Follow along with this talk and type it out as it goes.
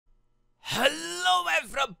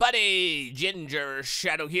everybody,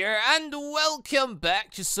 Gingershadow here, and welcome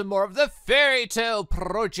back to some more of the Fairy Tail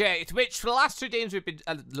project, which for the last 2 days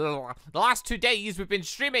we've been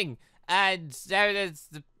streaming, and now there's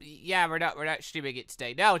we're not streaming it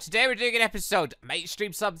today. No, today we're doing an episode. Might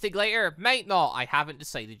stream something later, might not. I haven't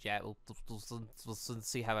decided yet. We'll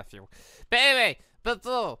see how I feel. But anyway,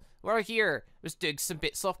 we're here. Just doing some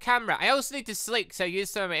bits off camera. I also need to sleep because I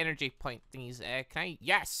used some of my energy point thingies. Can I?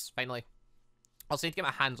 Yes, finally. I also need to get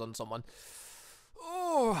my hands on someone.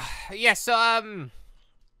 Oh, yeah, so, right,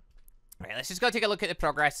 let's just go take a look at the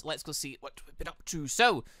progress. Let's go see what we've been up to.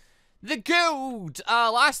 So, the guild!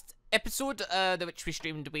 Last episode, which we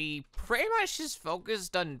streamed, we pretty much just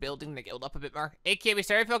focused on building the guild up a bit more. AKA, we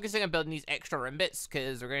started focusing on building these extra room bits,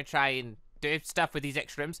 because we're going to try and do stuff with these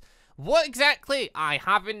extra rooms. What exactly? I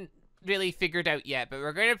haven't really figured out yet, but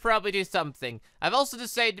we're going to probably do something. I've also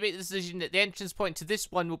decided to make the decision that the entrance point to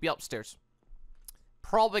this one will be upstairs.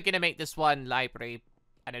 Probably gonna make this one library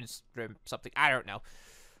and then room something. I don't know.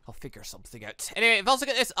 I'll figure something out. Anyway, I've also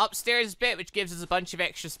got this upstairs bit, which gives us a bunch of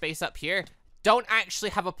extra space up here. Don't actually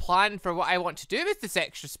have a plan for what I want to do with this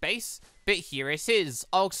extra space, but here it is.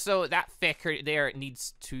 Also, that fecker there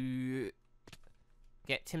needs to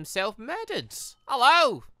get himself murdered.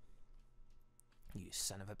 Hello! You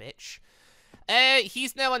son of a bitch.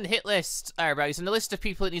 He's now on the hit list. Alright, he's on the list of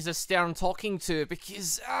people it needs a stern talking to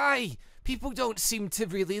because, people don't seem to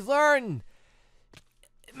really learn.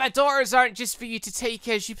 My daughters aren't just for you to take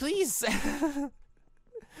as you please.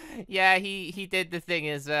 Yeah, he did the thing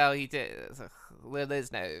as well. He did.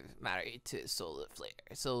 Lila's now married to Solar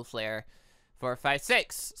Flare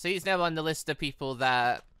 456. So he's now on the list of people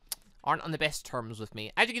that aren't on the best terms with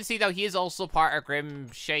me. As you can see, though, he is also part of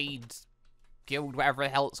Grim Shade Guild, whatever the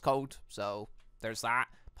hell it's called. So there's that.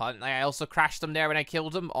 I also crashed him there when I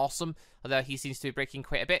killed him. Awesome. Although he seems to be breaking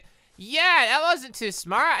quite a bit. Yeah, that wasn't too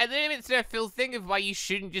smart. I didn't even do a full thing of why you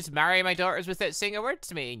shouldn't just marry my daughters without saying a word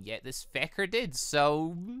to me, and yet this fecker did,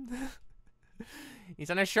 so... He's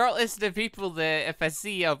on a short list of people that, if I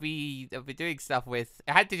see, I'll be doing stuff with.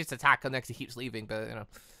 I had to just attack him next he keeps leaving, but, you know.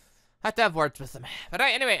 I had to have words with him. But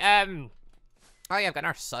right, anyway, oh yeah, I've got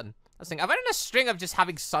another son. I was thinking, I've been in a string of just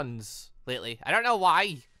having sons lately. I don't know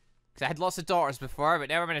why, because I had lots of daughters before, but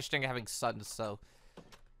now I'm in a string of having sons, so...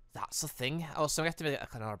 That's the thing. Oh, so we have to make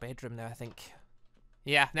like another bedroom now, I think.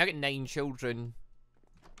 Yeah, now I get 9 children.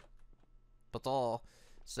 But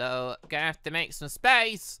so gonna have to make some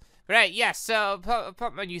space. Right, yeah, so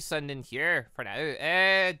put my new son in here for now.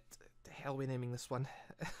 The hell are we naming this one?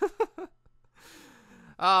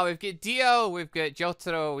 Oh, we've got Dio, we've got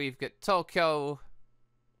Jotaro, we've got Tokyo.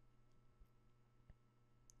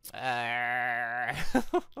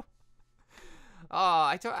 Oh,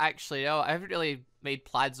 I don't actually know. I haven't really made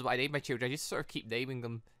plans of what I name my children. I just sort of keep naming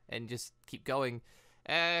them and just keep going.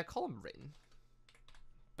 Call him Rin.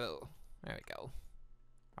 Boo. There we go.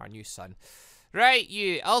 Our new son. Right,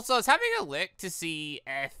 you. Also, I was having a look to see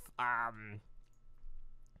if,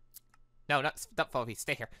 no, not Fluffy.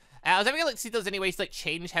 Stay here. I was having a look to see if there's any ways to, like,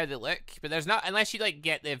 change how they look, but there's not, unless you, like,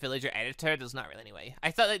 get the villager editor, there's not really any way.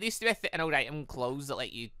 I thought, like, there used to be an old item clothes that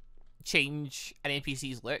let you change an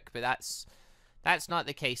NPC's look, but that's not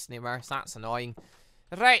the case anymore, so that's annoying.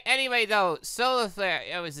 Right, anyway, though, Solar Flare,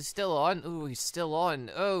 oh, is he still on? Oh, he's still on.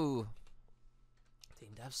 Oh.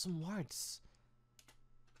 Seem to have some words.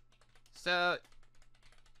 So,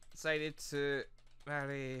 decided to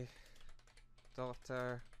marry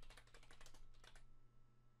daughter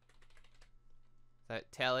without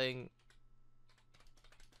telling.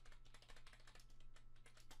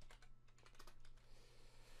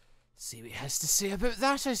 See what he has to say about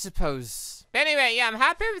that, I suppose. But anyway, yeah, I'm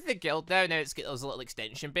happy with the guild now. Now it's got those little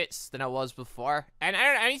extension bits than I was before. And I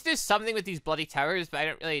don't know, I need to do something with these bloody towers, but I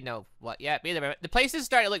don't really know what yet. But either way, the place is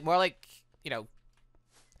starting to look more like, you know,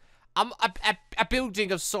 a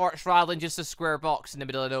building of sorts rather than just a square box in the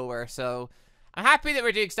middle of nowhere. So I'm happy that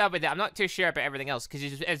we're doing stuff with it. I'm not too sure about everything else,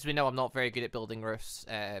 because as we know, I'm not very good at building roofs.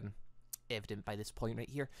 Evident by this point right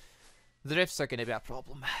here. The roofs are going to be a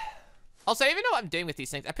problem. Also, I don't even know what I'm doing with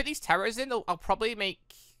these things. I put these towers in, I'll probably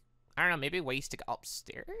make, I don't know, maybe ways to get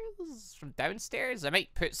upstairs from downstairs. I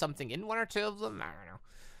might put something in 1 or 2 of them. I don't know.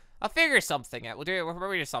 I'll figure something out. We'll do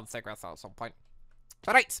something with that at some point.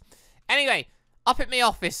 Alright. Anyway, up at my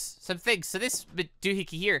office, some things. So this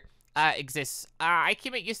doohickey here exists. I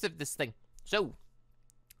can make use of this thing. So,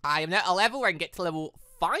 I am now at a level where I can get to level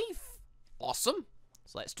 5. Awesome.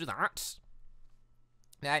 So let's do that.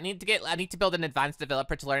 Now, I need to build an advanced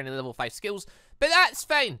developer to learn the level 5 skills, but that's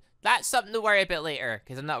fine. That's something to worry about later,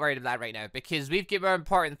 because I'm not worried about that right now, because we've got more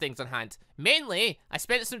important things on hand. Mainly, I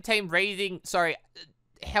spent some time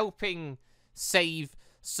helping save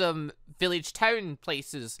some village town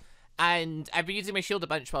places. And I've been using my shield a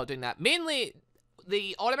bunch while doing that. Mainly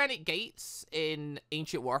the automatic gates in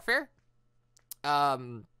Ancient Warfare.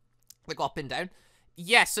 Like up and down.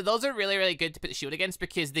 Yeah, so those are really, really good to put the shield against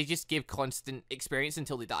because they just give constant experience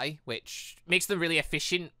until they die, which makes them really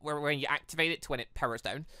efficient when you activate it to when it powers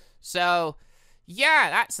down. So, yeah,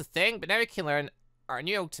 that's the thing. But now we can learn our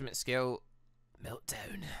new ultimate skill,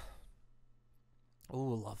 Meltdown. Oh,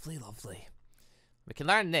 lovely, lovely. We can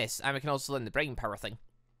learn this, and we can also learn the brain power thing.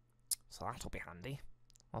 So that'll be handy.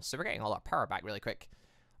 Also, we're getting all our power back really quick.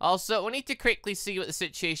 Also, we need to quickly see what the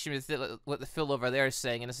situation with what the fool over there is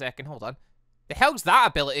saying in a second. Hold on. The hell's that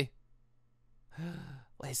ability?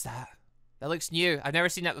 What is that? That looks new. I've never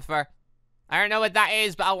seen that before. I don't know what that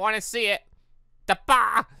is, but I want to see it.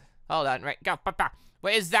 Da-ba! Hold on, right, go. Ba-ba.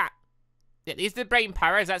 What is that? Yeah, these are the brain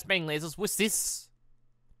powers. That's brain lasers. What's this?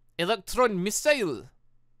 Electron missile.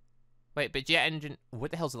 Wait, but jet engine.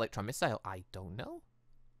 What the hell's electron missile? I don't know.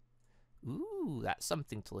 Ooh, that's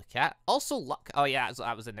something to look at. Also, luck. Oh, yeah,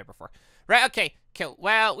 that was in there before. Right, okay, cool.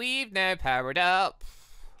 Well, we've now powered up.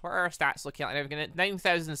 What are our stats looking like? We're going to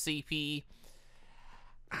 9,000 CP.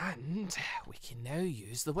 And we can now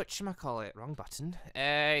use the whatchamacallit. Wrong button.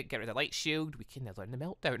 Get rid of the light shield. We can now learn the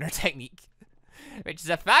Meltdowner technique. Which is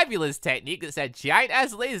a fabulous technique. It's a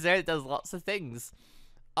giant-ass laser that does lots of things.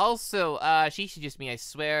 Also, she should just me, I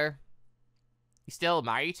swear. You still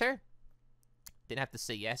married her? Didn't have to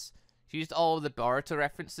say yes. She used all the Boruto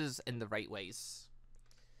references in the right ways.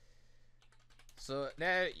 So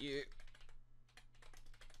now you...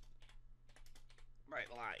 Right,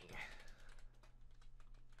 lying.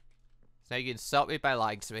 So now you can insult me by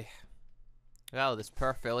lying to me. Well, this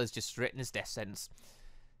poor Phil has just written his death sentence.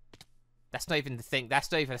 That's not even the thing. That's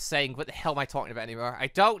not even a saying. What the hell am I talking about anymore? I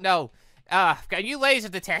don't know. I've got a new laser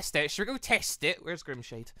to test out. Should we go test it? Where's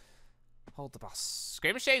Grimshade? Hold the bus.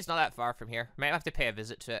 Grimshade's not that far from here. Might have to pay a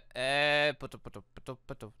visit to it.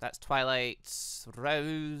 That's Twilight.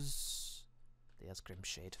 Rose. There's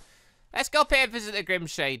Grimshade. Let's go pay a visit to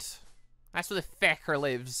Grimshade. That's where the fecker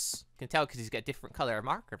lives. You can tell because he's got a different colour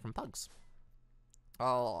marker from Pugs.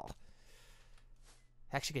 Oh.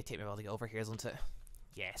 Actually gonna take me a while to get over here, isn't it?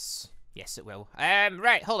 Yes. Yes, it will.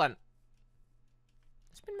 Right, hold on.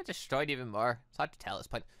 It's been destroyed even more. It's hard to tell at this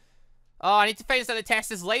point. Oh, I need to find something to test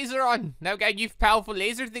this laser on. Now get a new powerful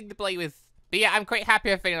laser thing to play with. But yeah, I'm quite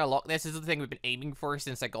happy I finally unlocked this. This is the thing we've been aiming for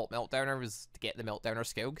since I got Meltdowner, was to get the Meltdowner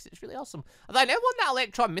skill, because it's really awesome. Although I now want that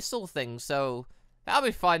electron missile thing, so that'll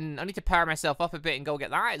be fun. I need to power myself up a bit and go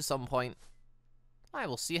get that at some point. I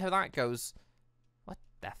will see how that goes. What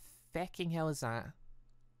the fecking hell is that?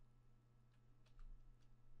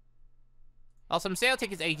 Also, I'm saying it'll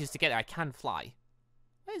take us ages to get there. I can fly.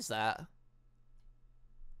 What is that?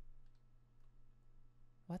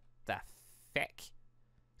 What the feck?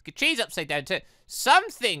 Good cheese upside down too.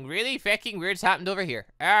 Something really fecking weird's happened over here.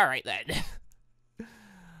 Alright then.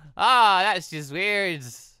 Ah, that's just weird.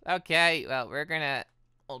 Okay, well, we're gonna...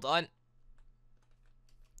 Hold on.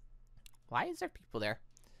 Why is there people there?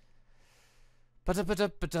 We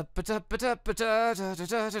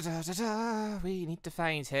need to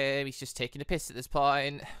find him. He's just taking a piss at this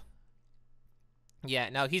point. Yeah,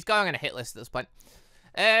 no, he's going on a hit list at this point.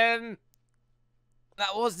 This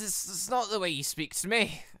is not the way you speak to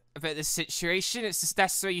me about this situation. It's just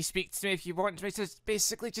that's the way you speak to me if you want me to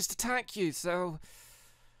basically just attack you, so...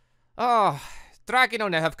 Oh, Dragon will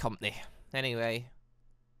now have company. Anyway.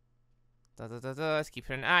 Let's keep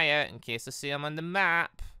an eye out in case I see him on the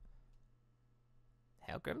map.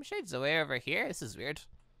 Hell, Grimshade's away over here. This is weird.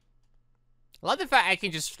 I love the fact I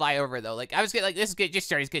can just fly over though. Like I was this is good. Just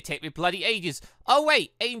started. It's gonna take me bloody ages. Oh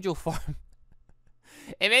wait, angel form.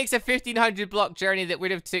 It makes a 1,500 block journey that would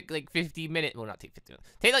have took like 15 minutes. Well, not take 15 minutes.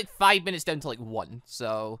 Take like 5 minutes down to like 1.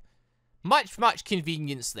 So much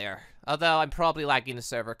convenience there. Although I'm probably lagging the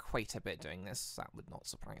server quite a bit doing this. That would not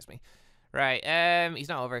surprise me. Right. He's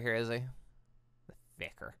not over here, is he? The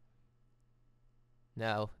vicar.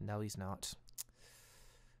 No, he's not.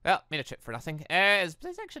 Well, made a trip for nothing. Is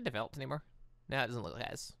this actually developed anymore? No, it doesn't look like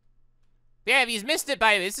it is. Yeah, if he's missed it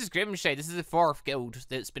by this is Grimshade. This is the 4th guild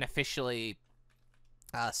that's been officially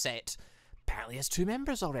set. Apparently it has 2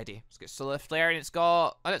 members already. It's got Solar Flare and it's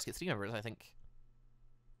got... Oh, no, it's got 3 members, I think.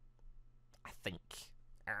 I think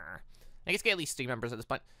it's got at least 3 members at this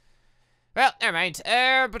point. Well, never mind.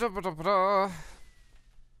 Oh,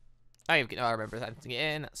 you've got no other members to get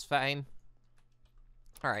in. That's fine.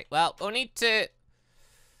 Alright, well, we'll need to...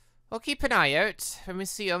 We'll keep an eye out. When we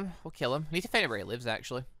see him, we'll kill him. We need to find out where he lives,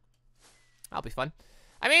 actually. That'll be fun.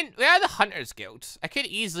 I mean, we are the Hunters Guild. I could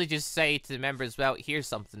easily just say to the members, well, here's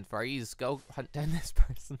something for you. Go hunt down this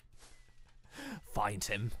person. Find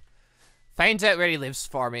him. Find out where he lives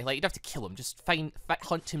for me. Like, you'd have to kill him. Just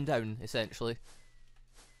hunt him down, essentially.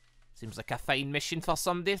 Seems like a fine mission for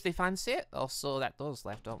somebody if they fancy it. Also, that door's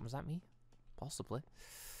left open. Was that me? Possibly.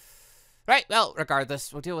 Right, well,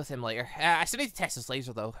 regardless, we'll deal with him later. I still need to test his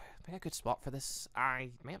laser, though. Be a good spot for this.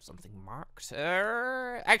 I may have something marked.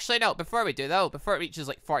 Actually, no, before we do, though, before it reaches,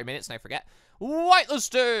 like, 40 minutes and I forget.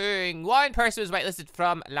 Whitelisting! One person was whitelisted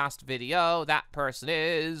from last video. That person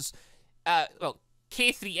is, well,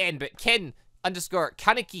 K3N, but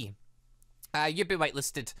Ken_Kaneki. You've been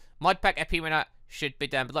whitelisted. Modpack IP winner should be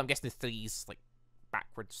down below. I'm guessing the threes, like,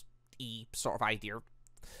 backwards E sort of idea.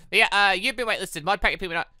 But yeah, you've been whitelisted. Modpack IP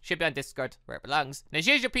winner should be on Discord, where it belongs. And as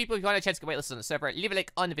usual, people, if you want a chance to get whitelisted on the server, leave a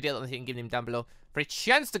like on the video that you can give them down below for a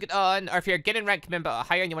chance to get on. Or if you're getting rank member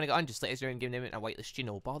higher and you want to get on, just let us know and give them a whitelist you,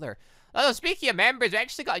 no bother. Oh, speaking of members, we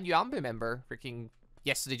actually got a new ANBU member freaking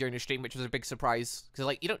yesterday during the stream, which was a big surprise. Because,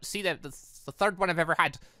 like, you don't see them. That's the third one I've ever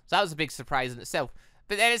had. So that was a big surprise in itself.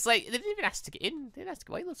 But then it's like, they didn't even ask to get in. They didn't ask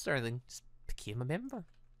to get whitelisted or anything. Just became a member.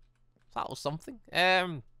 So that was something.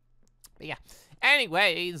 But yeah.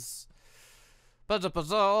 Anyways. I need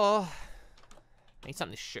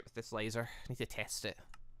something to shoot with this laser. I need to test it.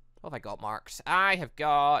 What have I got marked? I've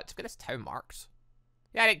got this town marked.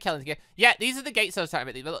 Yeah, I didn't kill anything. Yeah, these are the gates I was talking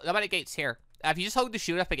about. The amount of gates here. If you just hold the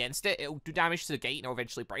shield up against it, it'll do damage to the gate and it'll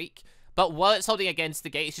eventually break. But while it's holding against the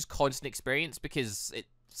gate, it's just constant experience because it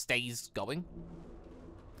stays going.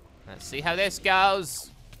 Let's see how this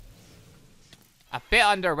goes. A bit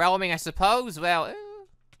underwhelming, I suppose. Well,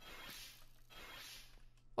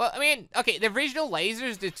 I mean, okay, the original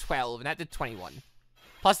lasers did 12, and that did 21.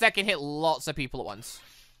 Plus, that can hit lots of people at once.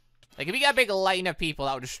 Like, if you get a big line of people,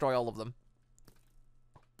 that would destroy all of them.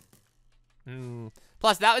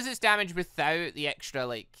 Plus, that was its damage without the extra,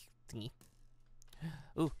 like, thingy.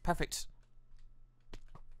 Ooh, perfect.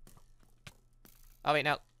 Oh, wait,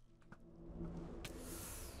 no.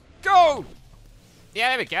 Go! Yeah,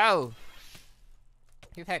 there we go.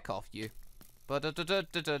 You've heck off, you. What the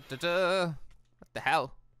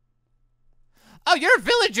hell? Oh, you're a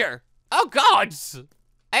villager! Oh, God!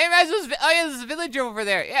 I imagine oh, yeah, there's a villager over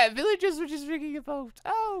there. Yeah, villagers were just freaking about.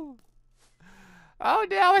 Oh. Oh,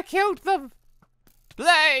 no, I killed them.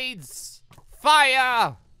 Blades!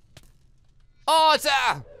 Fire!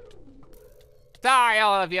 Order! Die,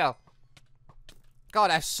 all of you. God,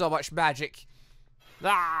 I have so much magic.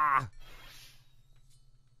 Ah!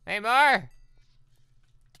 Hey, more!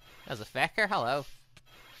 There's a fecker. Hello.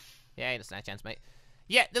 Yeah, it's not a chance, mate.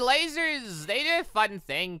 Yeah, the lasers, they do a fun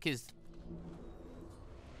thing, because...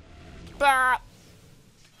 The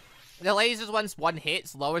lasers, once one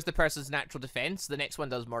hits, lowers the person's natural defense. The next one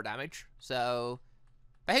does more damage. So,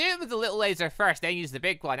 if I hit it with the little laser first, then use the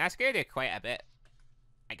big one, that's going to do quite a bit.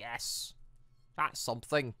 I guess. That's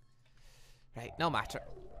something. Right, no matter.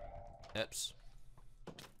 Oops.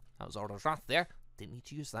 That was Order's Wrath there. Didn't need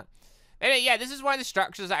to use that. Anyway, yeah, this is one of the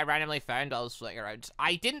structures that I randomly found while I was floating around.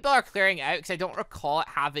 I didn't bother clearing it out because I don't recall it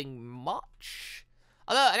having much.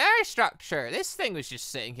 Although, another structure, this thing was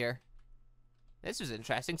just sitting here. This was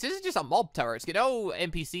interesting. So this is just a mob tower. It's got no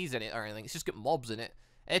NPCs in it or anything. It's just got mobs in it.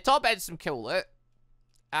 And the top had some cool loot.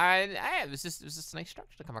 And it was just a nice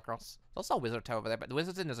structure to come across. There's also a wizard tower over there, but the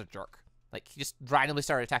wizard's in as a jerk. Like, he just randomly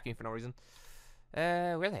started attacking me for no reason.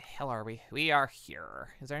 Where the hell are we? We are here.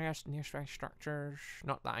 Is there any nearby structures?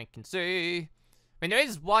 Not that I can see. I mean, there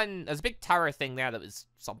is one. There's a big tower thing there that was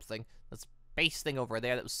something. There's a base thing over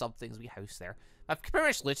there that was something. There's a wee house there. I've pretty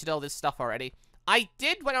much looted all this stuff already. I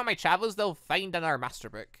did, when on my travels, though, find another master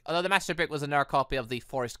book. Although the master book was another copy of the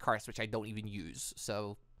Forest Curse, which I don't even use.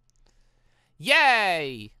 So,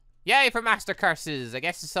 yay! Yay for master curses. I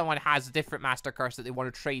guess if someone has a different master curse that they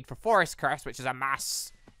want to trade for Forest Curse, which is a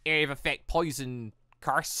mass area of effect poison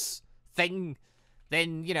curse thing,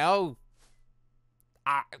 then, you know,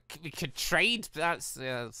 we could trade. That's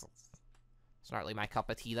it's not really my cup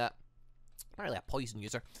of tea, that. I'm not really a poison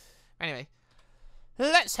user. Anyway,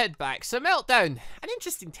 let's head back. So Meltdown, an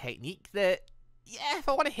interesting technique that, yeah, if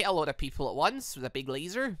I want to hit a lot of people at once with a big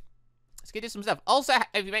laser, it's gonna do some stuff. Also,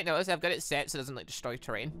 if you might notice, I've got it set so it doesn't, like, destroy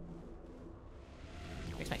terrain.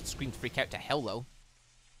 Makes my screen freak out to hell, though.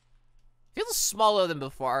 Feels smaller than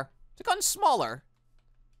before. It's gotten smaller.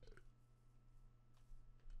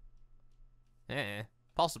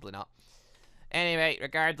 Possibly not. Anyway,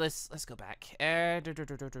 regardless, let's go back.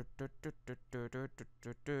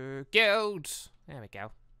 Guild. There we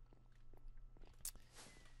go.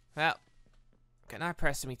 Well, got now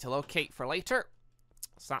pressing me to locate for later.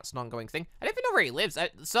 So that's an ongoing thing. I don't even know where he lives.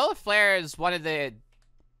 Solar Flare is one of the...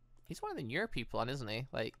 He's one of the newer people on, isn't he?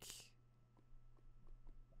 Like...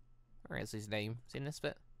 Where is his name? Is he in this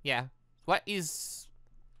bit? Yeah. What is...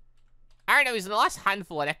 I don't know, he's in the last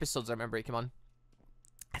handful of episodes I remember he came on.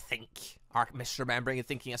 I think. Or misremembering and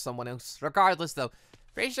thinking of someone else. Regardless, though.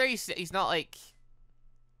 Pretty sure he's not, like...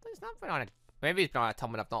 He's not been on a... Maybe he's been on a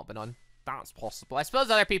ton when I've not been on. That's possible. I suppose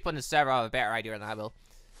other people in the server have a better idea than I will.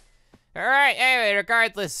 Alright, anyway,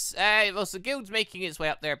 regardless. Well, so guild's making its way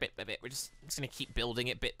up there bit by bit. We're just going to keep building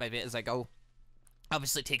it bit by bit as I go.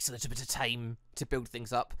 Obviously, it takes a little bit of time to build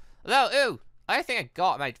things up. Although, ooh, I think I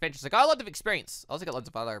got my adventures. I got a lot of experience. I also got loads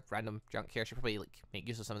of other random junk here. I should probably, like, make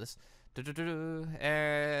use of some of this.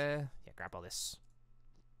 Yeah, grab all this.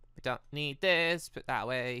 We don't need this. Put that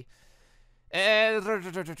away. I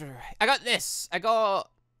got this. I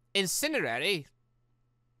got Incinerary.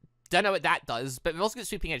 Don't know what that does, but we've also got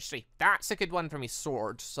Sweeping Edge 3. That's a good one for my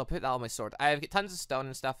sword, so I'll put that on my sword. I've got tons of stone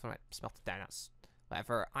and stuff. I might smelt it down. That's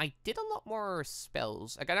whatever. I did a lot more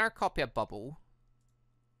spells. I got another copy of Bubble.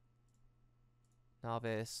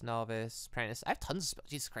 Novice, Apprentice. I have tons of spells.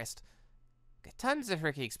 Jesus Christ. Got tons of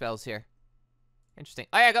freaking spells here. Interesting.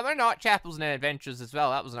 Oh yeah, I got my Not Chapels and Adventures as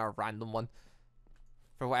well. That was another random one.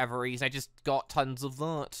 For whatever reason, I just got tons of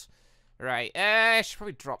that. Right, I should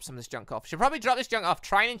probably drop some of this junk off. Try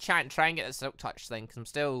and enchant and try and get a Silk Touch thing, because I'm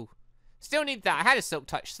still need that. I had a Silk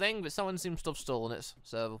Touch thing, but someone seems to have stolen it,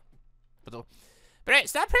 so... But right,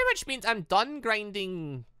 so that pretty much means I'm done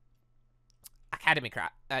grinding... Academy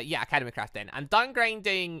Craft. Academy Craft then. I'm done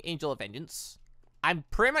grinding Angel of Vengeance. I'm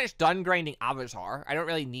pretty much done grinding Avatar. I don't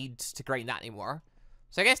really need to grind that anymore.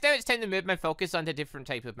 So I guess now it's time to move my focus onto a different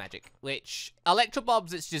type of magic, which... Electro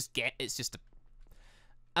Bulbs, it's just a...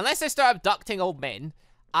 Unless I start abducting old men,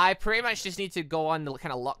 I pretty much just need to go on the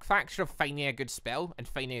kind of luck factor of finding a good spell and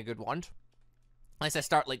finding a good wand. Unless I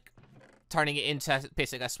start, like, turning it into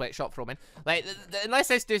basically a sweatshop for men. Like, unless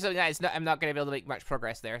I do something like that, I'm not going to be able to make much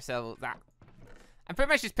progress there, so that... I'm pretty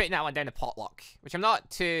much just putting that one down to potluck, which I'm not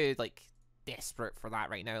too, like, desperate for that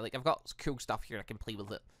right now. Like, I've got cool stuff here I can play with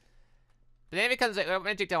it. But then it becomes, like, what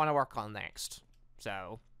magic do I want to work on next?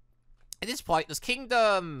 So, at this point, there's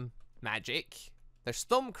Kingdom Magic... There's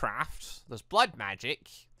Thumbcraft, there's Blood Magic,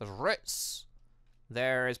 there's Roots,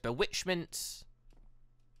 there's Bewitchment.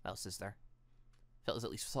 What else is there? I feel there's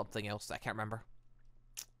at least something else that I can't remember.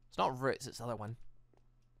 It's not Roots, it's the other one.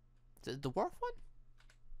 Is it the Dwarf one?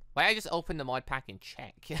 Why don't I just open the mod pack and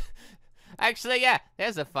check? Actually, yeah,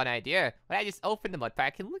 there's a fun idea. Why don't I just open the mod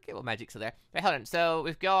pack and look at what magics are there? Wait, hold on. So,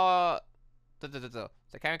 we've got... So,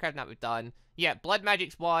 Camera Card that we've done. Yeah, Blood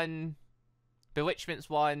Magic's one. Bewitchment's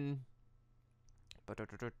one. What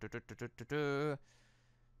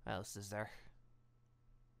else is there?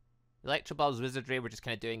 Electro Bulbs, Wizardry, we're just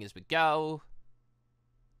kind of doing as we go.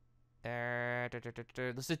 There's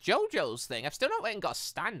the JoJo's thing. I've still not went and got a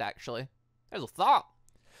stand, actually. There's a thought.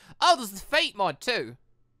 Oh, there's the Fate mod, too.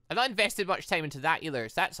 I've not invested much time into that, either,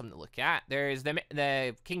 so that's something to look at. There's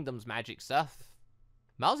the Kingdom's Magic stuff.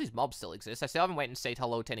 Malzy's Mob still exists. I still haven't went and said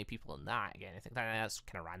hello to any people in that again. I think that's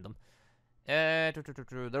kind of random.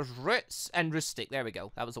 There's Roots and Rustic. There we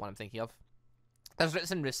go. That was the one I'm thinking of. There's Roots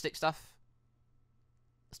and Rustic stuff.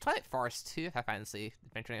 There's Twilight Forest too, if I fancy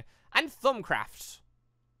adventuring. And Thumbcraft.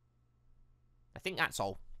 I think that's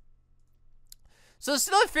all. So there's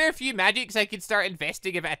still a fair few magics I could start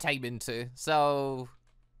investing a bit of time into. So,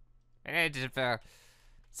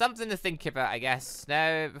 something to think about, I guess.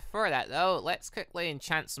 Now, before that though, let's quickly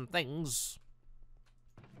enchant some things.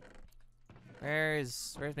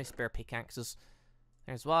 Where's my spare pickaxes?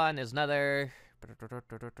 There's one, there's another.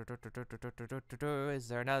 Is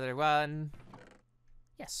there another one?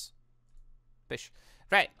 Yes. Fish.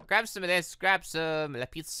 Right, grab some of this, grab some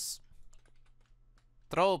lapis.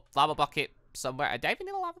 Throw lava bucket somewhere. Do I even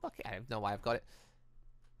need a lava bucket? I don't know why I've got it.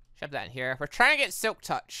 Shove that in here. We're trying to get Silk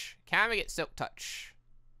Touch. Can we get Silk Touch?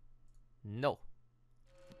 No.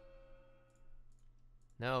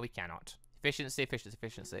 No, we cannot. Efficiency, efficiency,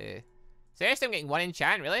 efficiency. Seriously, I'm getting one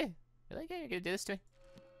enchant, really? Really? You're gonna do this to me?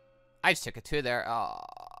 I just took a 2 there. Oh,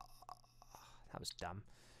 that was dumb.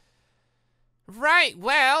 Right,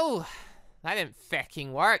 well, that didn't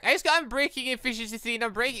fucking work. I just got unbreaking efficiency 3 and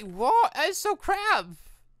unbreaking. What? That is so crap.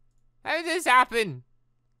 How did this happen?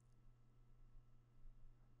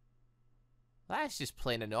 That's just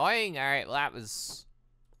plain annoying. Alright, well, that was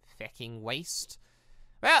fucking waste.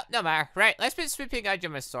 Well, no matter. Right, let's put Sweeping Edge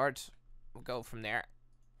on my sword. We'll go from there.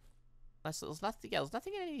 There's nothing else.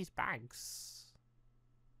 Nothing in any of these bags.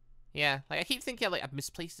 Yeah, like I keep thinking like I've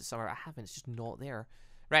misplaced it somewhere. I haven't. It's just not there.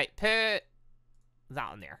 Right, put that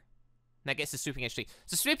on there. And that gets the Sweeping Edge 3.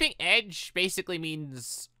 So Sweeping Edge basically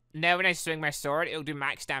means now when I swing my sword, it'll do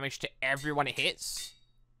max damage to everyone it hits.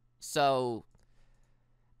 So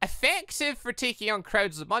effective for taking on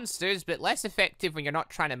crowds of monsters, but less effective when you're not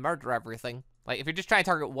trying to murder everything. Like, if you're just trying to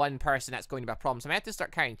target one person, that's going to be a problem. So I might have to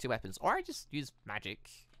start carrying 2 weapons. Or I just use magic.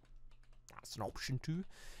 That's an option too.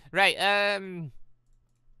 Right,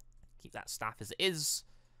 keep that staff as it is.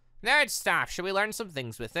 Nerd staff. Should we learn some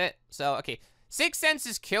things with it? So, okay. 6th sense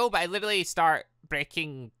is cool, but I literally start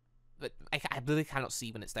breaking... But I really cannot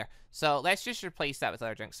see when it's there. So let's just replace that with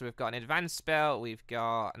other drinks. So we've got an advanced spell. We've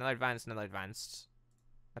got another advanced.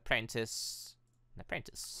 Apprentice. An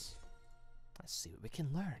apprentice. Let's see what we can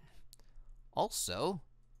learn. Also,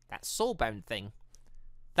 that soulbound thing.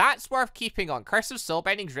 That's worth keeping on. Curse of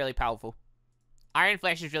Soulbinding is really powerful. Iron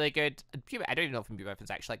Flesh is really good. I don't even know if Imbu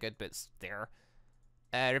Weapon's actually good, but it's there.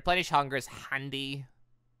 Replenish Hunger is handy.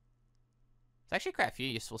 There's actually quite a few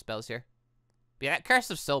useful spells here. But yeah, that Curse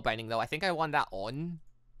of Soulbinding, though, I think I want that on.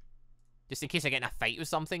 Just in case I get in a fight with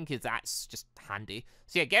something, because that's just handy.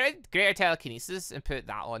 So yeah, get Greater Telekinesis and put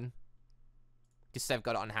that on. Just so I've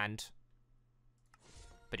got it on hand.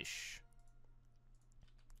 British.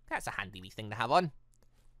 That's a handy wee thing to have on.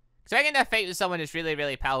 Because if I get in a fight with someone that's really,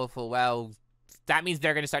 really powerful, well, that means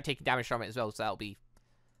they're going to start taking damage from it as well, so that'll be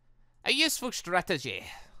a useful strategy.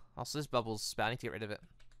 Also, this bubbles spell, I need to get rid of it.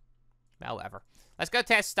 Well, whatever. Let's go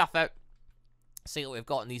test stuff out. See what we've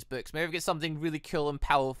got in these books. Maybe we get something really cool and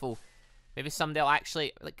powerful. Maybe someday I'll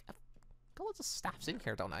actually... Like, I've got lots of staffs in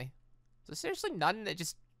here, don't I? So seriously none that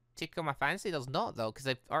just take on my fancy? There's not, though, because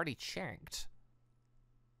I've already checked.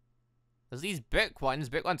 There's these book ones.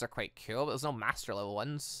 Book ones are quite cool, but there's no master level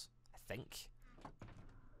ones, I think.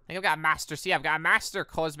 I think I've got a master... See, I've got a master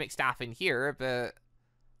cosmic staff in here, but...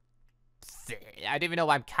 I don't even know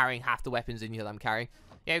why I'm carrying half the weapons in here that I'm carrying.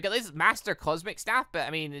 Yeah, we've got this master cosmic staff, but,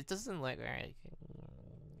 I mean, it doesn't look very...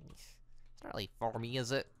 It's not really for me,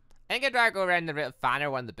 is it? I think I'd rather go around the fan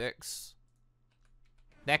or one of the books.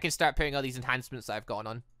 Then I can start putting all these enhancements that I've got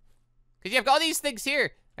on. Because, yeah, I've got all these things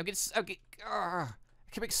here. I can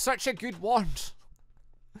make such a good wand.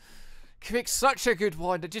 I can make such a good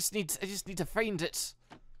wand. I just need to find it.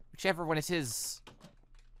 Whichever one it is.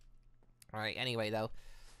 Alright, anyway, though.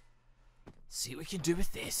 See what we can do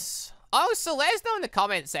with this. Oh, so let us know in the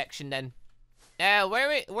comment section then.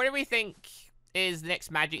 Where do we think is the next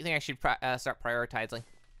magic thing I should start prioritizing?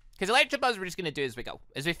 Because Electabuzz we're just going to do as we go.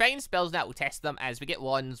 As we find spells now, we'll test them. As we get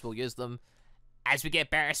wands, we'll use them. As we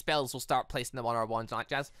get better spells, we'll start placing them on our wands and that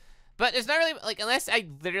jazz. But there's not really, like, unless I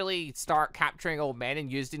literally start capturing old men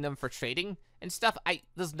and using them for trading and stuff,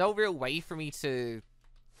 there's no real way for me to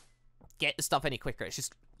get the stuff any quicker. It's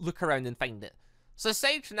just look around and find it. So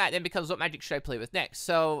aside from that, then becomes what magic should I play with next?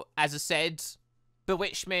 So, as I said,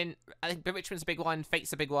 Bewitchment, I think Bewitchment's a big one,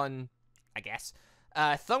 Fate's a big one, I guess.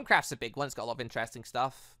 Thumbcraft's a big one, it's got a lot of interesting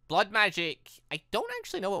stuff. Blood Magic, I don't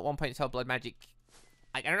actually know at 1.12 Blood Magic,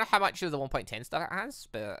 I don't know how much of the 1.10 stuff it has,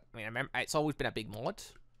 but, I mean, I remember, it's always been a big mod.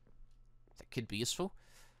 That could be useful.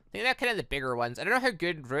 I think they're kind of the bigger ones. I don't know how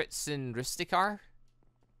good Roots and Rustic are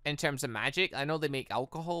in terms of magic. I know they make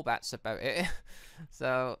alcohol, but that's about it.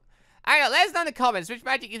 So, I don't know, let us know in the comments which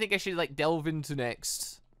magic you think I should, like, delve into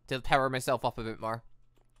next to power myself up a bit more.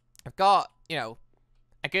 I've got, you know,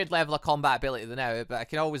 a good level of combat ability now, but I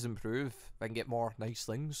can always improve if I can get more nice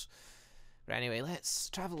things. But anyway, let's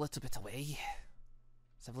travel a little bit away.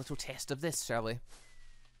 Let's have a little test of this, shall we?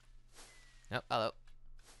 Oh, hello.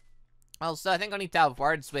 Also, I think I need to have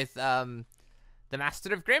words with, the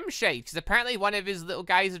Master of Grimshade, because apparently one of his little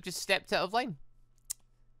guys have just stepped out of line.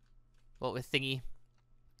 What with Thingy.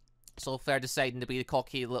 So if they're deciding to be the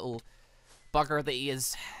cocky little bugger that he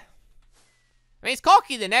is. I mean, he's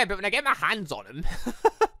cocky the now, but when I get my hands on him...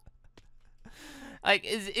 like,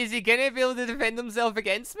 is he gonna be able to defend himself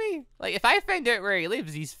against me? Like, if I find out where he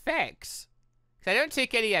lives, he's fecked. Because I don't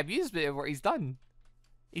take any amusement of what he's done.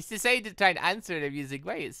 He's decided to try and answer in amusing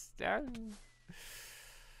ways.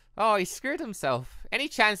 Oh, he screwed himself. Any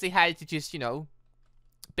chance they had to just, you know,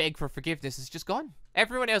 beg for forgiveness is just gone.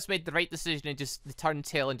 Everyone else made the right decision and just turned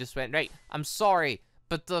tail and just went, right, I'm sorry,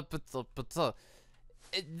 but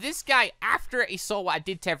this guy, after he saw what I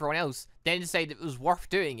did to everyone else, then decided it was worth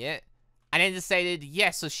doing it, and then decided,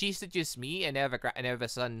 yes, so she seduced me and now I have a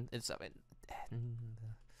son and something.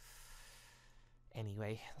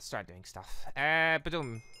 Anyway, let's start doing stuff.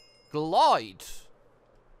 Glide.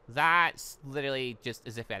 That's literally just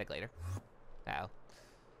as if we had a glider. Uh-oh.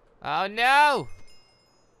 Oh no!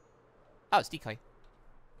 Oh, it's decoy.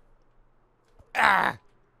 Ah!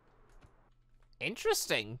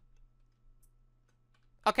 Interesting.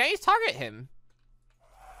 Okay, target him.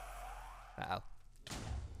 Uh-oh.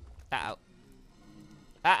 Uh-oh.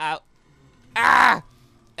 Uh-oh. Ah!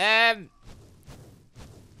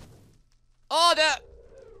 Order!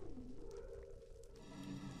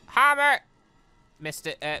 missed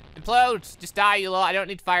it. Implode! Just die, you lot. I don't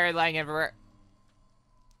need fire lying everywhere.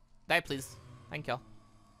 Die, please. Thank you.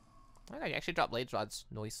 Oh, I actually dropped blades rods.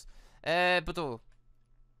 Nice. But oh,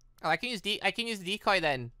 I can use the decoy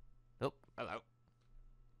then. Oh, hello.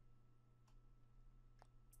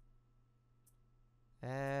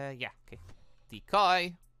 Yeah, okay.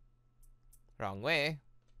 Decoy. Wrong way.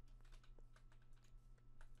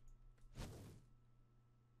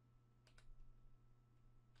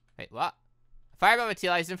 Wait, what? A fireball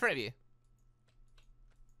materialized in front of you.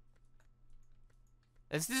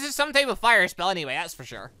 This is some type of fire spell anyway, that's for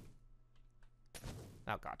sure.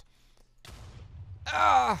 Oh god.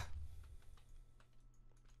 Ah.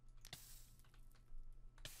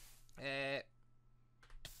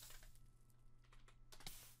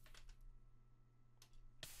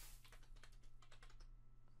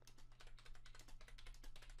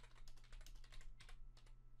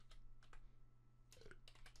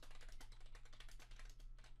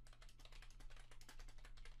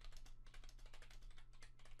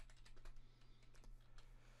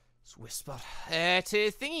 Whisper.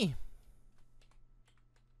 To thingy.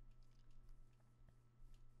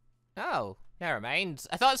 Oh, never mind.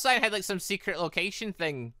 I thought Cyan had like some secret location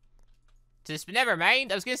thing. Just, but never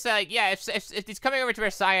mind. I was gonna say like, yeah, if he's coming over to where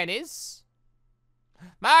Cyan is.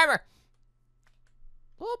 My armor.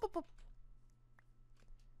 If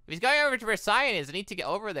he's going over to where Cyan is, I need to get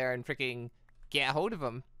over there and freaking get a hold of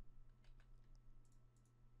him.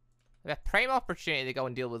 I have a prime opportunity to go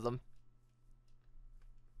and deal with them.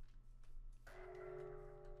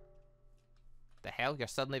 The hell? You're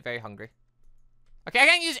suddenly very hungry. Okay, I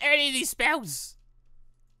can't use any of these spells!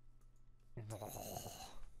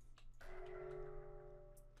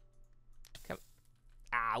 Come.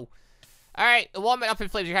 Ow. Alright, the 1 minute up in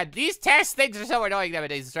flames your head. These test things are so annoying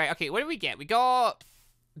nowadays. Right, okay, what do we get? We got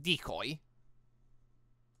decoy.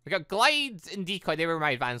 We got glides and decoy. They were my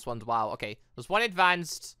advanced ones. Wow, okay. There's one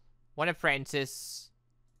advanced, one apprentice,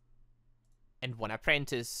 and one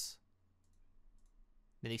apprentice.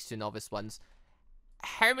 Then these two novice ones.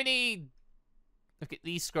 How many... Look at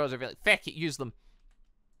these scrolls are really... Feck it, use them.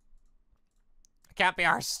 I can't be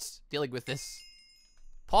arsed dealing with this.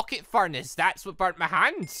 Pocket furnace, that's what burnt my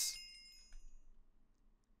hands.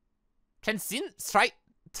 Transience, right?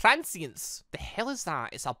 Transience. The hell is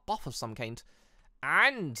that? It's a buff of some kind.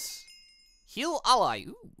 And... Heal ally.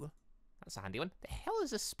 Ooh. That's a handy one. The hell is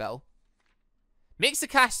this spell? Makes the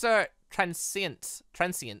caster transient.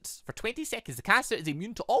 For 20 seconds, the caster is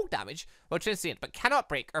immune to all damage while transient, but cannot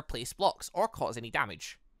break or place blocks or cause any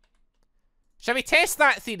damage. Shall we test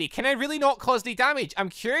that theory? Can I really not cause any damage? I'm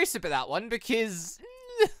curious about that one because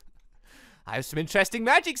I have some interesting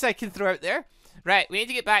magics I can throw out there. Right, we need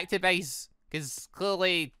to get back to base because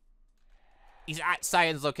clearly he's at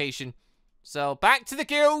Cyan's location. So back to the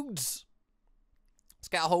guilds. Let's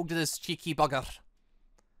get a hold of this cheeky bugger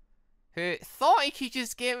who thought he could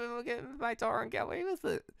just get my daughter and get away with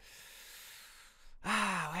it.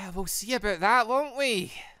 Ah, well, we'll see about that, won't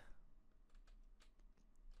we?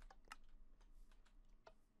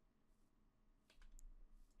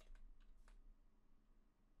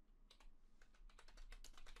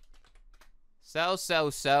 So.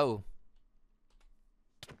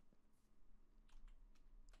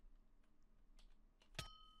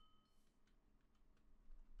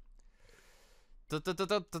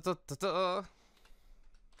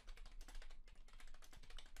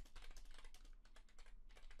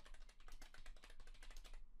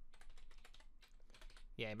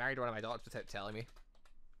 Yeah, I married one of my daughters without telling me.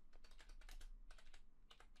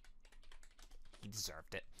 He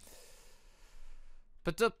deserved it.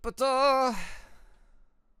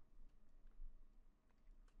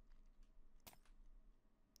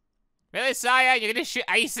 Really, Cyan? You're gonna shoot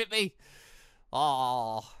ice at me?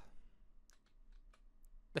 Oh.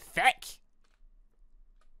 The feck?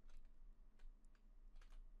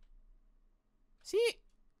 See?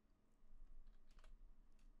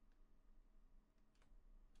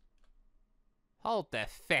 Hold the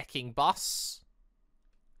fecking boss.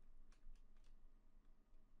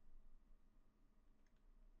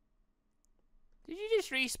 Did you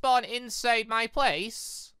just respawn inside my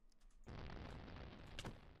place?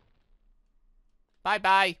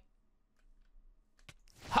 Bye-bye.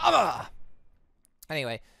 Hammer!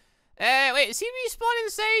 Anyway. Wait, does he respawn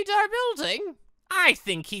inside our building? I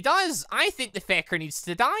think he does. I think the fecker needs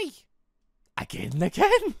to die. Again and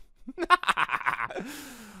again.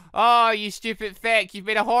 Oh, you stupid feck. You've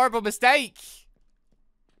made a horrible mistake.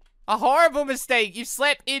 A horrible mistake. You've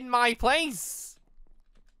slept in my place.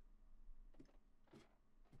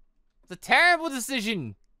 It's a terrible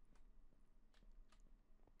decision.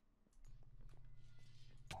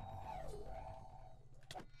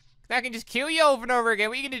 I can just kill you over and over again.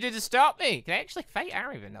 What are you gonna do to stop me? Can I actually fight? I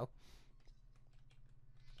don't even know.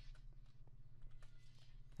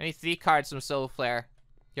 I need 3 cards from Soul Flare.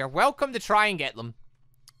 You're welcome to try and get them.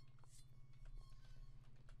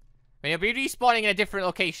 I mean, you'll be respawning in a different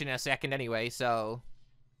location in a second anyway, so...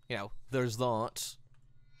 You know, there's that.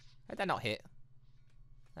 How'd that not hit?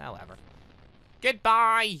 Oh, whatever.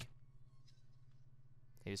 Goodbye!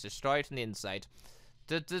 He was destroyed from the inside.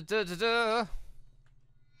 No,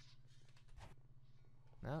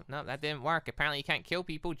 no, that didn't work. Apparently you can't kill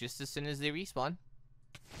people just as soon as they respawn.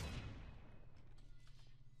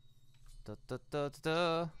 His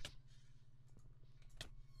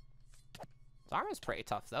armor's pretty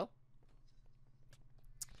tough, though.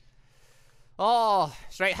 Oh,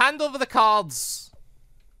 straight hand over the cards.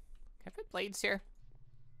 Can I put blades here?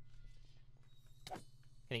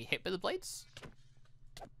 Can he hit with the blades?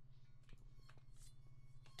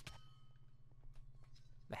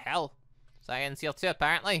 The hell? Science here too,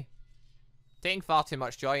 apparently. Taking far too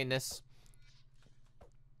much joy in this.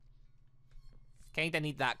 Kinda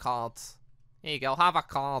need that card. Here you go, have a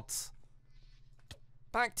card.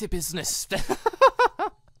 Back to business.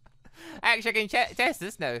 Actually, I can test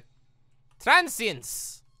this now.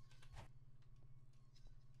 Transience.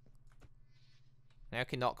 Now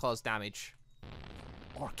cannot cause damage.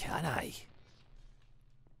 Or can I?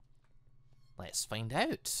 Let's find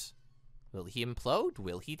out. Will he implode?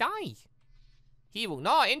 Will he die? He will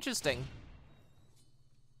not. Interesting.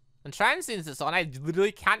 And Transience is on, I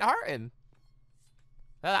literally can't hurt him.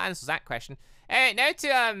 Well, that answers that question. Alright, now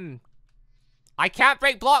to, I can't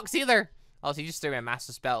break blocks either. Oh, so you just threw me a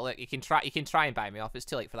master spell. Look, you can try and buy me off. It's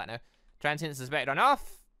too late for that now. Transience is better than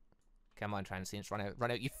off. Come on, Transience, run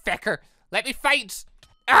out, you fecker. Let me fight.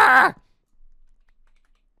 Ah!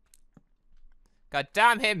 God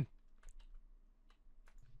damn him.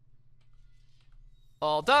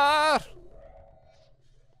 Order.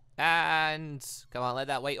 And come on, let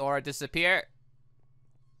that white aura disappear.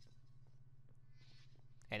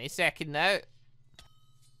 Any second now.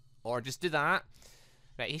 Or just do that.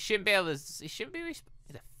 Right, he shouldn't be able to. He shouldn't be. He's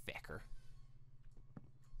a fecker.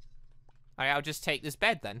 Alright, I'll just take this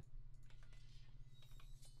bed then.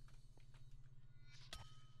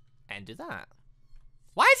 And do that.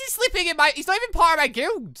 Why is he sleeping in my... He's not even part of my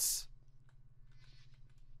guilds.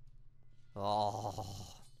 Oh.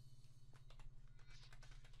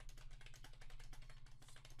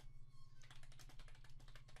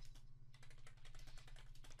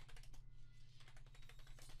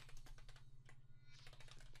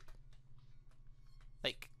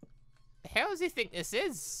 Like, how does he think this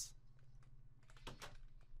is?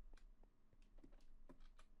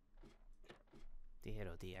 Dear,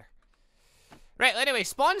 oh dear. Right, anyway,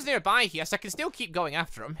 spawn's nearby here, so I can still keep going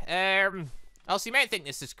after him. Also, you might think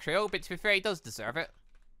this is cruel, but to be fair, he does deserve it.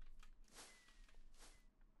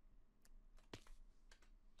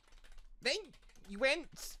 Then you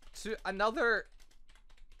went to another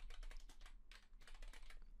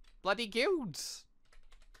bloody guild.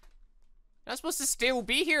 You're not supposed to still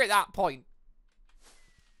be here at that point.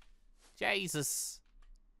 Jesus.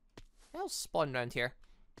 What else spawned around here?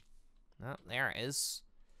 Oh, there it is.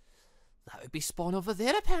 That would be spawn over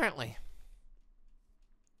there, apparently.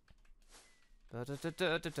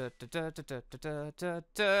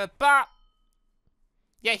 Bop!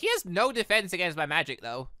 Yeah, he has no defense against my magic,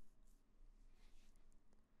 though.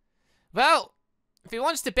 Well, if he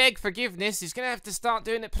wants to beg forgiveness, he's gonna have to start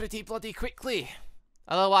doing it pretty bloody quickly.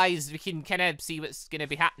 Otherwise, we can kind of see what's gonna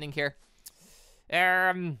be happening here.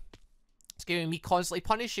 It's gonna be me constantly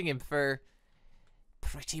punishing him for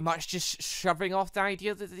pretty much just shoving off the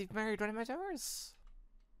idea that they've married one of my daughters.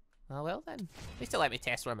 Oh well then. They still let me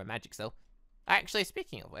test one of my magics though. Actually,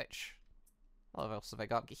 speaking of which, what else have I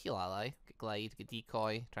got? Get heal ally, get glide, get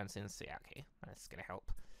decoy, transience. Yeah, okay, that's gonna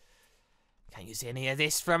help. Can't use any of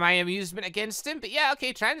this for my amusement against him, but yeah,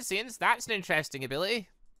 okay, transience. That's an interesting ability.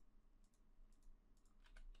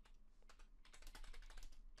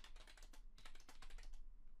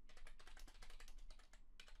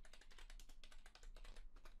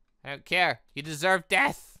 I don't care. You deserve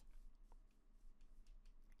death.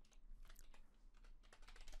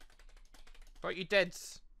 What you did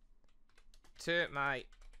to my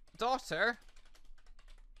daughter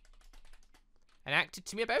and acted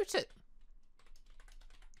to me about it.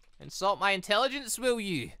 Insult my intelligence, will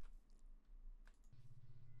you?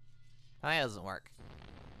 That doesn't work.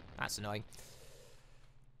 That's annoying.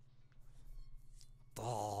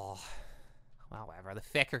 Oh. Well, whatever. The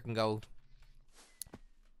fecker can go.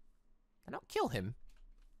 And not kill him.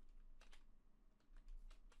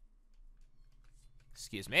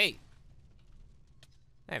 Excuse me.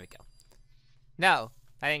 There we go. No.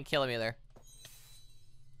 I didn't kill him either.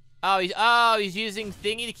 Oh, he's using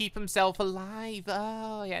thingy to keep himself alive.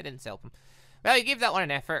 Oh, yeah, I didn't help him. Well, you gave that one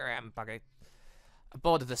an effort. I'm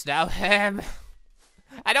bored of this now.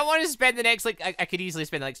 I don't want to spend the next, like, I could easily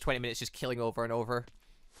spend the next 20 minutes just killing over and over.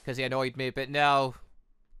 Because he annoyed me, but no.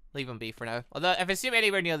 Leave him be for now. Although, if I see him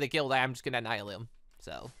anywhere near the guild, I am just going to annihilate him.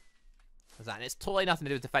 So, there's that. And it's totally nothing to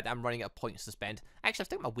do with the fact that I'm running out of points to spend. Actually, I've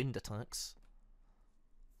taken my wind attacks.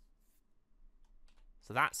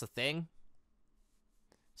 So that's the thing.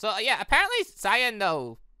 So, yeah, apparently Cyan,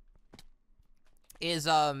 though, is,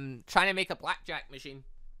 trying to make a blackjack machine.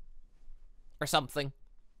 Or something.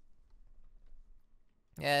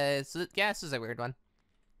 Yeah, so, yeah, this is a weird one.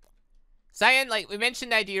 Cyan, like, we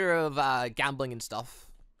mentioned the idea of, gambling and stuff,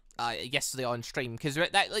 yesterday on stream, because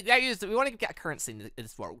we want to get a currency in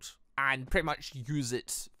this world, and pretty much use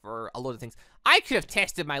it for a lot of things. I could have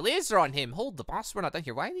tested my laser on him. Hold the boss, we're not done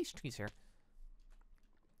here. Why are these trees here?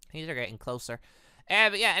 These are getting closer.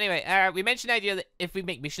 But yeah, anyway, we mentioned the idea that if we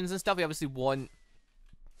make missions and stuff, we obviously want,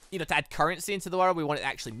 you know, to add currency into the world. We want it to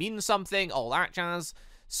actually mean something, all that jazz.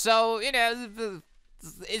 So, you know,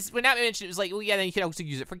 when that mentioned, it was like, well, yeah, then you can also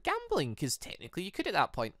use it for gambling, because technically you could at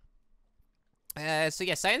that point. So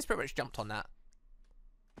yeah, Cyan's pretty much jumped on that.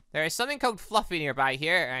 There is something called Fluffy nearby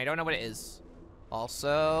here, and I don't know what it is.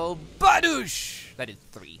 Also, Badoosh! That did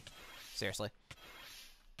 3. Seriously.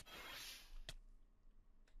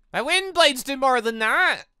 My wind blades do more than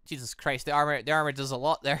that! Jesus Christ, the armor does a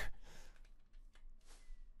lot there.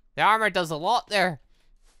 The armor does a lot there.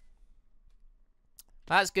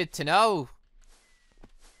 That's good to know.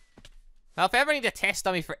 Well, if I ever need to test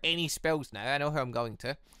dummy for any spells now, I know who I'm going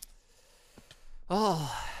to.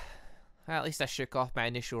 Oh. Well, at least I shook off my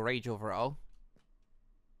initial rage overall.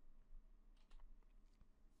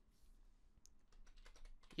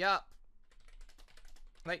 Yup.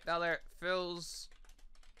 Like the other fools.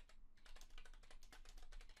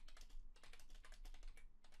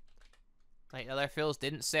 Like the other fools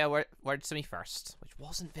didn't say a word to me first, which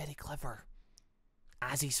wasn't very clever.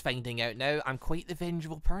 As he's finding out now, I'm quite the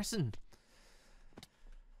vengeful person.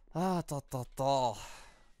 Ah,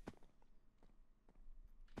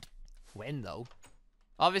 When, though?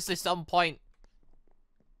 Obviously, some point.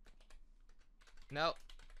 Nope.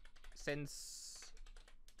 Since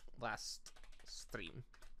last stream.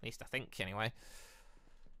 At least I think, anyway.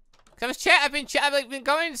 Cause I've been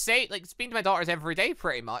going to say, like, speaking to my daughters every day,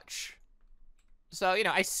 pretty much. So, you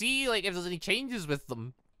know, I see, like, if there's any changes with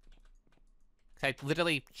them. Cause I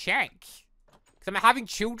literally check. Cause I'm having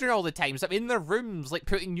children all the time, so I'm in their rooms, like,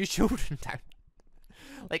 putting new children down.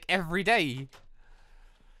 Like, every day.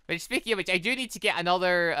 But speaking of which, I do need to get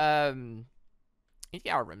another, I need to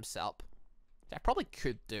get our room set up. Which I probably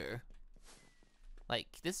could do. Like,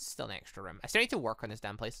 this is still an extra room. I still need to work on this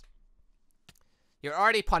damn place. You're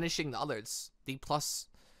already punishing the others. D+.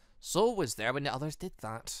 So was there when the others did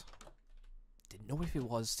that. Didn't know if he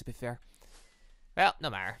was, to be fair. Well, no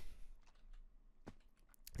matter.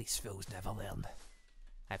 These fools never learn.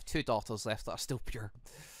 I have 2 daughters left that are still pure.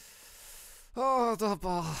 Oh, the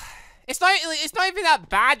ball. It's not even that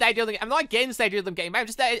bad, the idea of them, I'm not against the idea of them getting married.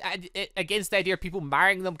 I'm just against the idea of people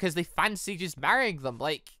marrying them because they fancy just marrying them.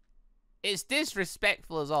 Like, it's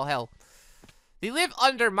disrespectful as all hell. They live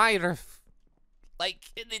under my roof. Like,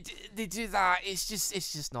 they do that. It's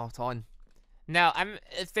just not on. Now,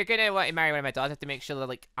 if they're gonna want to marry one of my daughters, I have to make sure they're,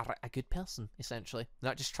 like, a good person, essentially.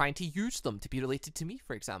 Not just trying to use them to be related to me,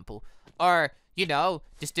 for example. Or, you know,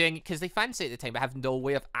 just doing it because they fancy it at the time, but have no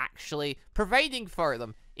way of actually providing for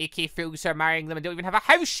them. AK fools who are marrying them and don't even have a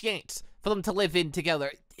house yet for them to live in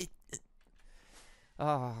together.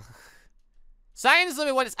 Oh. Cyan's the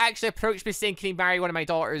only one that's actually approached me saying, can you marry one of my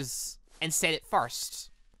daughters? And said it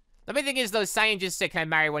first. The main thing is, though, Cyan just said, can I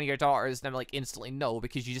marry one of your daughters? And I'm like, instantly, no,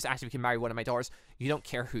 because you just asked if you can marry one of my daughters. You don't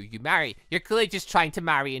care who you marry. You're clearly just trying to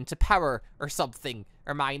marry into power or something.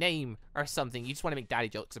 Or my name or something. You just want to make daddy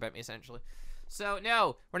jokes about me, essentially. So,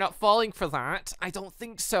 no, we're not falling for that. I don't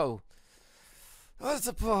think so. What's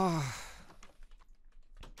the God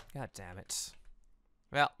damn it.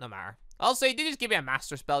 Well, no matter. Also, he did just give me a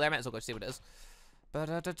master spell there. I might as well go see what it is.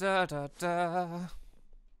 Ba-da-da-da-da-da.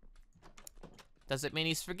 Does it mean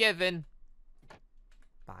he's forgiven?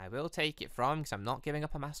 But I will take it from him because I'm not giving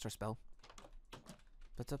up a master spell.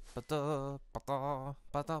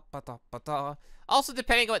 Also,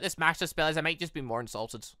 depending on what this master spell is, I might just be more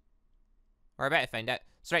insulted. Or I better find out.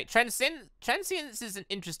 So, right, Transience is an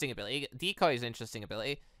interesting ability. Decoy is an interesting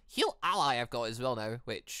ability. Heal Ally I've got as well now,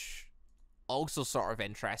 which also sort of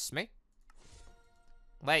interests me.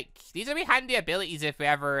 Like, these are be handy abilities if we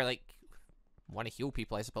ever, like, want to heal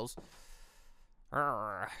people, I suppose.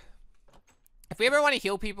 If we ever want to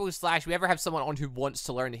heal people, slash we ever have someone on who wants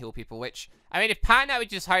to learn to heal people, which, I mean, if Pat and I would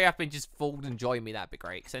just hurry up and just fold and join me, that'd be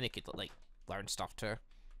great, because then they could, like, learn stuff too.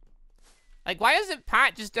 Like, why doesn't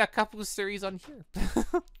Pat just do a couple of series on here?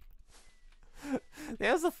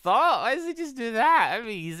 There's a thought. Why does he just do that? That'd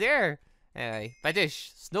be easier. Anyway,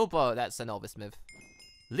 Badish, Snowball, that's a novice move.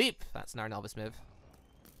 Leap, that's another novice move.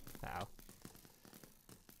 Wow.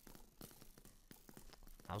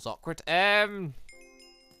 That was awkward.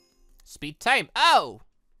 Speed time. Oh!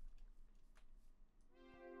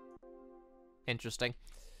 Interesting.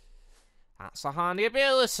 That's a handy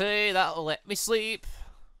ability. That'll let me sleep.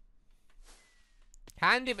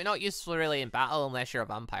 Handy, but not useful really in battle unless you're a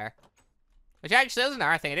vampire. Which actually is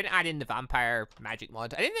another thing. I didn't add in the vampire magic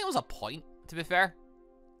mod. I didn't think it was a point, to be fair.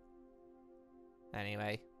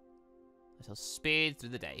 Anyway. I shall speed through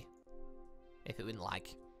the day. If it wouldn't lag.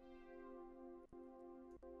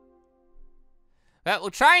 Well,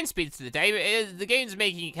 we'll try and speed through the day, but the game's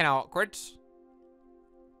making it kind of awkward.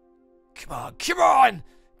 Come on, come on!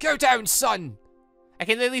 Go down, son! I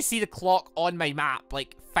can literally see the clock on my map,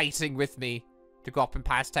 like, fighting with me to go up in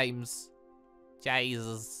pastimes.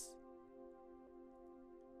 Jesus.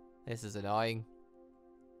 This is annoying.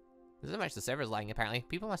 This is how much the server's lagging, apparently.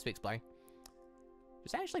 People must be exploring.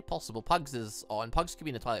 It's actually possible. Pugs is on. Pugs could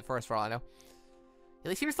be in the Twilight Forest for all I know.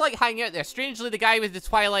 He seems to like hang out there. Strangely, the guy with the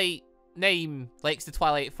Twilight name likes the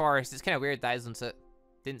Twilight Forest. It's kind of weird, that, isn't it?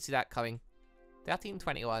 Didn't see that coming.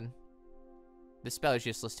 13:21. This spell is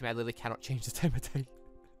useless to me. I literally cannot change the time of day.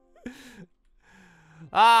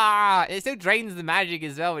 Ah, it still drains the magic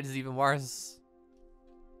as well, which is even worse.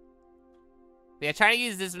 But yeah, trying to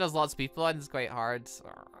use this when there's lots of people on is quite hard.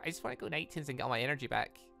 I just want to go Nighttins and get all my energy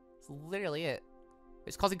back. That's literally it.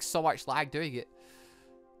 It's causing so much lag doing it.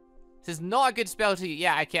 This is not a good spell to use.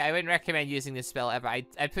 Yeah, I wouldn't recommend using this spell ever. I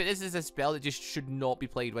put this as a spell that just should not be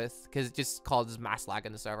played with because it just causes mass lag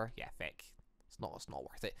on the server. Yeah, fake. It's not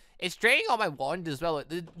worth it. It's draining on my wand as well.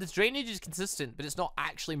 The drainage is consistent, but it's not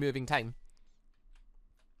actually moving time.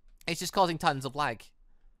 It's just causing tons of lag.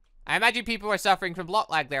 I imagine people were suffering from block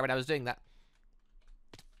lag there when I was doing that.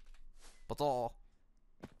 But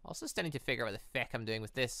also starting to figure out what the feck I'm doing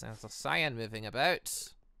with this. There's a cyan moving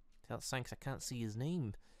about. Tell thanks I can't see his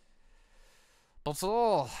name. But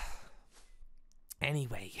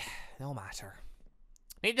anyway, no matter.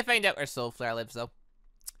 Need to find out where Soulflare lives though.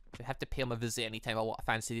 I have to pay him a visit anytime I want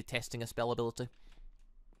fancy testing a spell ability.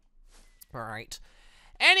 Alright.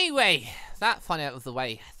 Anyway, that fun out of the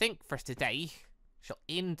way. I think for today, shall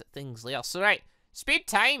end things there. So right, speed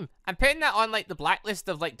time. I'm putting that on like the blacklist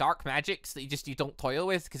of like dark magics that you don't toil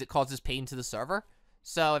with because it causes pain to the server.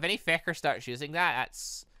 So if any fecker starts using that,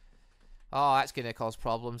 that's gonna cause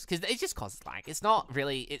problems because it just causes lag. It's not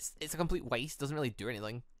really. It's a complete waste. Doesn't really do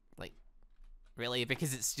anything. Like really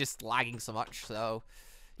because it's just lagging so much. So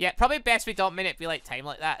yeah, probably best we don't manipulate time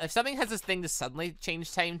like that. If something has this thing to suddenly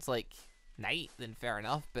change time to like night, then fair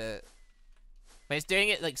enough. But when it's doing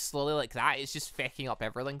it like slowly like that, it's just fucking up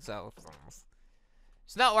everything. So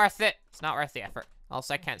it's not worth it. It's not worth the effort.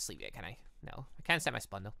 Also, I can't sleep yet, can I? No, I can't set my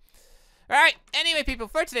spawn though. Alright, anyway people,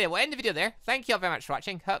 for today, we'll end the video there. Thank you all very much for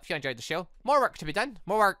watching. Hope you enjoyed the show. More work to be done.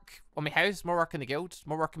 More work on my house, more work in the guild,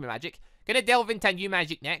 more work on my magic. Gonna delve into a new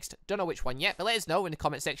magic next. Don't know which one yet, but let us know in the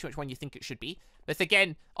comment section which one you think it should be. With,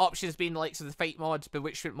 again, options being the likes of the Fight mod,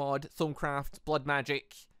 Bewitchment mod, Thonecraft, Blood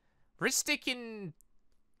Magic, Ristic and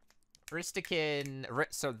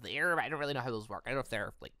Rits are there, but I don't really know how those work. I don't know if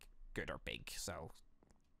they're, like, good or big, so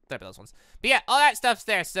those ones. But yeah, all that stuff's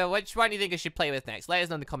there. So which one do you think I should play with next? Let us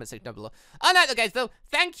know in the comment section down below. On that though, guys, though,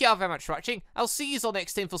 thank you all very much for watching. I'll see you all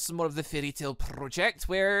next time for some more of the Fairy Tail project,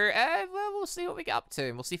 where well, we'll see what we get up to,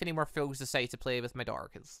 and we'll see if any more fools decide to play with my daughter.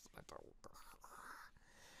 Because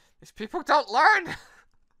these people don't learn.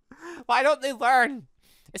 Why don't they learn?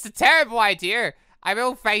 It's a terrible idea. I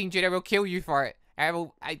will find you and I will kill you for it. I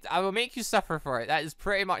will make you suffer for it. That is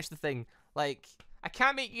pretty much the thing. Like, I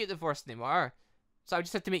can't make you get divorced anymore. So I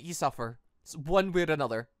just have to make you suffer. It's one way or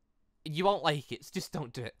another. You won't like it, so just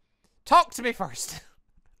don't do it. Talk to me first.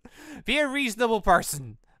 Be a reasonable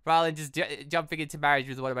person. Rather than just jumping into marriage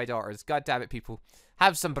with one of my daughters. God damn it, people.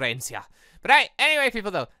 Have some brains here. But right, anyway,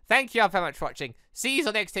 people, though. Thank you all very much for watching. See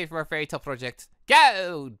you next time for our Fairy Tail project.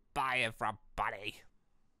 Goodbye, everybody.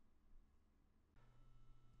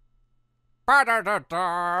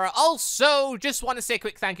 Also, just want to say a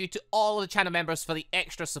quick thank you to all of the channel members for the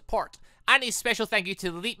extra support. And a special thank you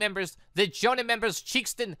to the elite members, the Johnny members,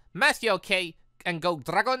 Cheekston, Matthew K, and Gold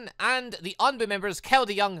Dragon, and the ANBU members, Kel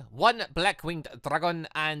the Young, One Black-Winged Dragon,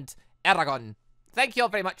 and Eragon. Thank you all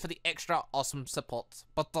very much for the extra awesome support.